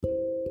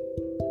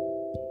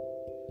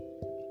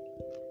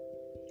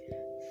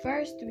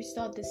First, we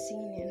start the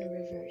scene in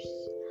reverse.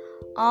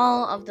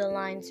 All of the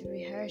lines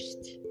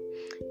rehearsed.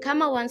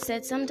 Kama once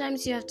said,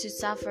 sometimes you have to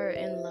suffer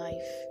in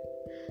life.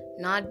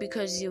 Not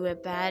because you were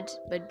bad,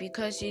 but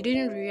because you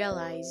didn't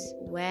realize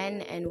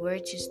when and where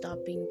to stop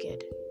being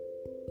good.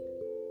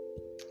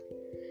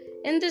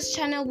 In this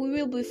channel, we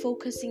will be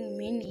focusing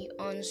mainly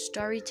on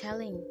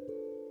storytelling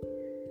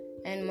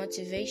and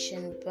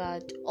motivation,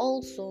 but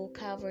also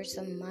cover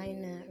some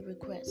minor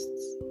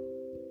requests.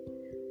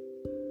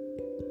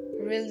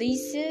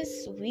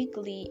 Releases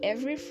weekly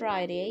every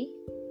Friday,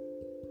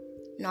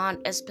 not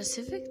a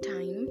specific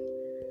time.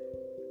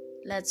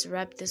 Let's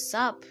wrap this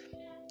up.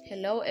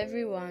 Hello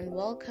everyone,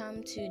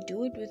 welcome to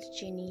Do It with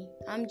Ginny.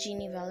 I'm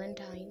Ginny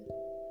Valentine,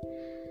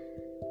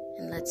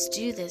 and let's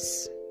do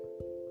this.